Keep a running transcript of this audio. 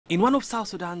In one of South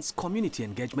Sudan's community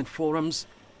engagement forums,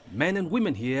 men and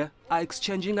women here are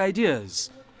exchanging ideas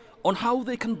on how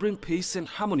they can bring peace and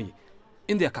harmony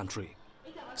in their country.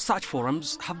 Such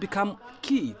forums have become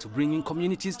key to bringing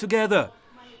communities together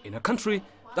in a country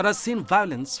that has seen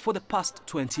violence for the past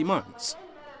 20 months.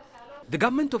 The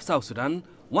government of South Sudan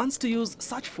wants to use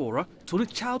such fora to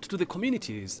reach out to the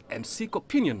communities and seek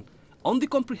opinion on the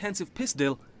comprehensive peace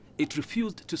deal it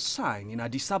refused to sign in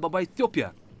Addis Ababa,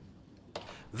 Ethiopia.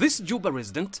 This Juba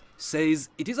resident says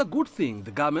it is a good thing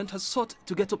the government has sought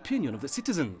to get opinion of the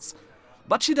citizens,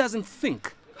 but she doesn't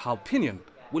think her opinion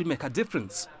will make a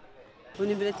difference. It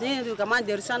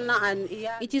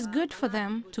is good for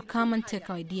them to come and take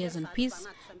our ideas on peace,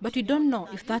 but we don't know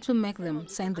if that will make them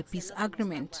sign the peace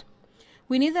agreement.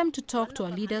 We need them to talk to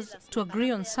our leaders to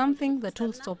agree on something that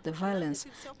will stop the violence.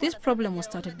 This problem was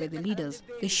started by the leaders.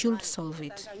 They should solve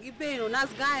it.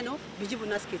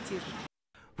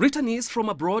 Returnees from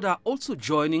abroad are also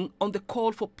joining on the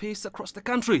call for peace across the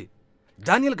country.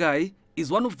 Daniel Guy is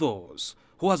one of those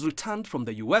who has returned from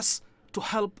the US to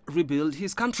help rebuild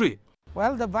his country.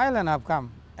 Well, the violence have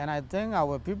come, and I think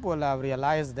our people have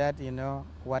realized that,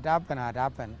 what happened had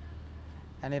happened.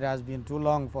 And it has been too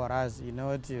long for us,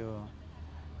 to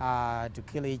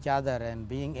kill each other and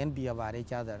being envy about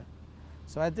each other.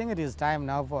 So I think it is time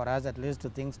now for us at least to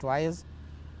think twice,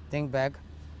 think back,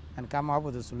 and come up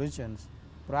with the solutions,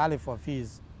 probably for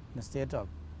peace instead of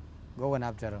going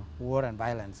after war and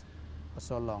violence for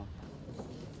so long.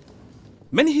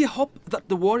 Many here hope that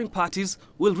the warring parties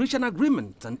will reach an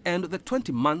agreement and end the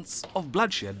 20 months of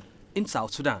bloodshed in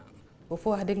South Sudan. A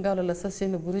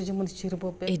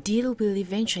deal will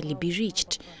eventually be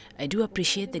reached. I do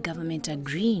appreciate the government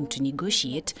agreeing to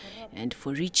negotiate and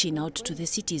for reaching out to the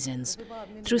citizens.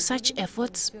 Through such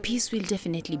efforts, peace will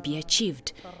definitely be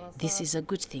achieved. This is a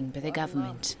good thing by the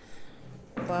government.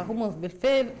 The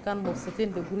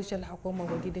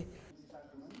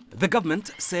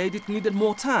government said it needed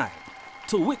more time,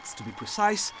 2 weeks to be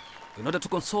precise, in order to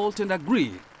consult and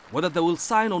agree whether they will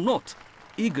sign or not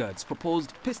IGAD's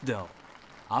proposed peace deal,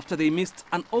 after they missed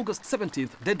an August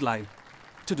 17th deadline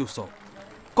to do so.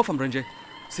 Kofa Mrenje,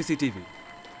 CCTV.